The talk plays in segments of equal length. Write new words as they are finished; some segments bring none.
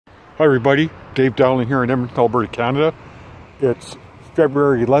Hi everybody, Dave Dowling here in Edmonton, Alberta, Canada. It's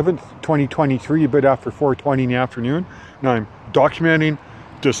February 11th, 2023, a bit after 4:20 in the afternoon. Now I'm documenting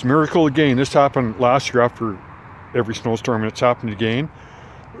this miracle again. This happened last year after every snowstorm, and it's happened again.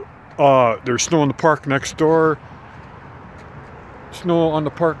 There's snow in the park next door, snow on the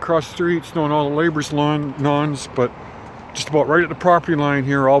park across the street, snow on all the laborers' lawns, but just about right at the property line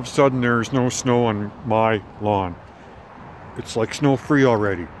here, all of a sudden there's no snow on my lawn. It's like snow-free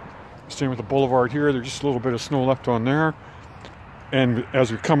already. Same with the boulevard here, there's just a little bit of snow left on there. And as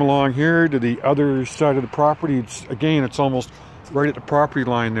we come along here to the other side of the property, it's almost right at the property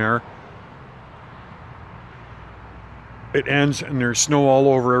line there. It ends and there's snow all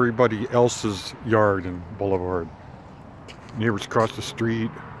over everybody else's yard and boulevard. Neighbors across the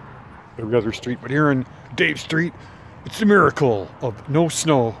street, every other street. But here in Dave Street, it's a miracle of no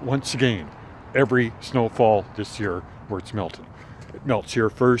snow once again. Every snowfall this year where it's melted. It melts here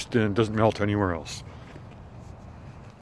first and doesn't melt anywhere else.